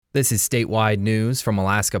This is statewide news from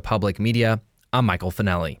Alaska Public Media. I'm Michael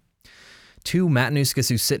Finelli. 2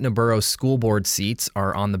 Matanuska-Susitna Borough School Board seats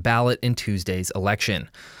are on the ballot in Tuesday's election.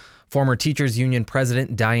 Former Teachers Union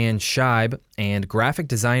President Diane Scheib and graphic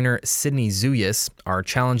designer Sydney Zuyas are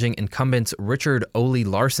challenging incumbents Richard Ole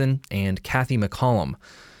Larson and Kathy McCollum.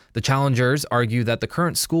 The challengers argue that the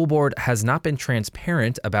current school board has not been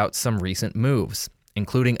transparent about some recent moves,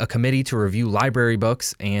 including a committee to review library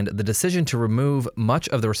books and the decision to remove much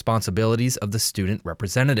of the responsibilities of the student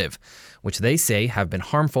representative, which they say have been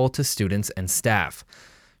harmful to students and staff.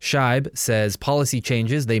 Scheib says policy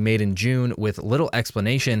changes they made in June with little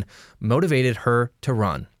explanation motivated her to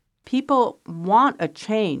run. People want a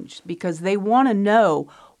change because they want to know,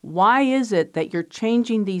 why is it that you're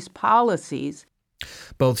changing these policies?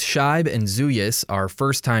 Both Scheib and Zuyas are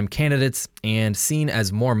first-time candidates and seen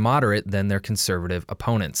as more moderate than their conservative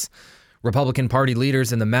opponents. Republican Party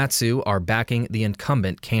leaders in the Mat-Su are backing the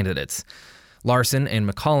incumbent candidates. Larson and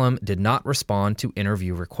McCollum did not respond to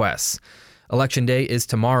interview requests. Election Day is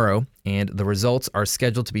tomorrow, and the results are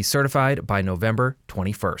scheduled to be certified by November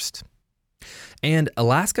 21st. And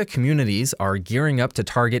Alaska communities are gearing up to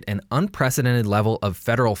target an unprecedented level of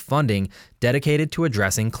federal funding dedicated to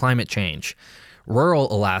addressing climate change.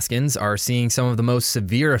 Rural Alaskans are seeing some of the most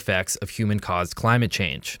severe effects of human-caused climate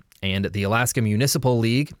change, and the Alaska Municipal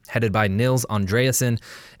League, headed by Nils Andreasen,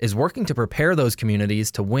 is working to prepare those communities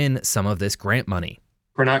to win some of this grant money.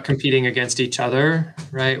 We're not competing against each other,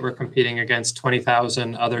 right? We're competing against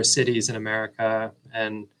 20,000 other cities in America,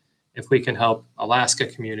 and if we can help Alaska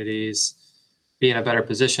communities be in a better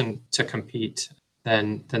position to compete,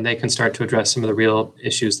 then they can start to address some of the real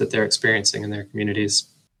issues that they're experiencing in their communities.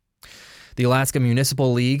 The Alaska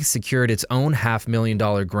Municipal League secured its own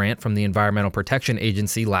 $500,000 grant from the Environmental Protection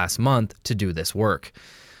Agency last month to do this work.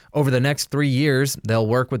 Over the next 3 years, they'll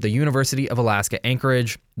work with the University of Alaska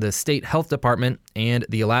Anchorage, the State Health Department, and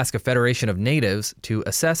the Alaska Federation of Natives to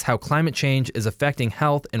assess how climate change is affecting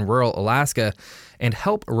health in rural Alaska and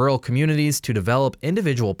help rural communities to develop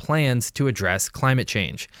individual plans to address climate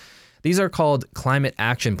change. These are called climate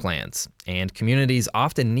action plans, and communities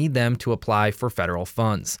often need them to apply for federal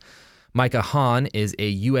funds. Micah Hahn is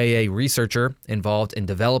a UAA researcher involved in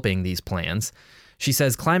developing these plans. She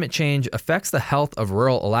says climate change affects the health of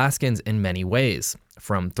rural Alaskans in many ways,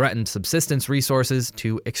 from threatened subsistence resources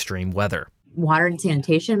to extreme weather. Water and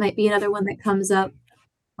sanitation might be another one that comes up.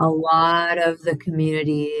 A lot of the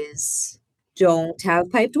communities don't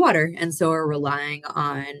have piped water, and so are relying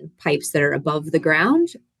on pipes that are above the ground.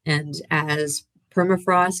 And as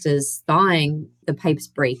permafrost is thawing, the pipes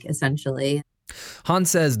break, essentially. Hahn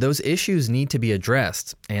says those issues need to be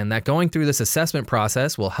addressed, and that going through this assessment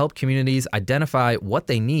process will help communities identify what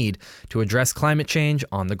they need to address climate change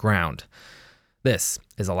on the ground. This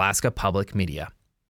is Alaska Public Media.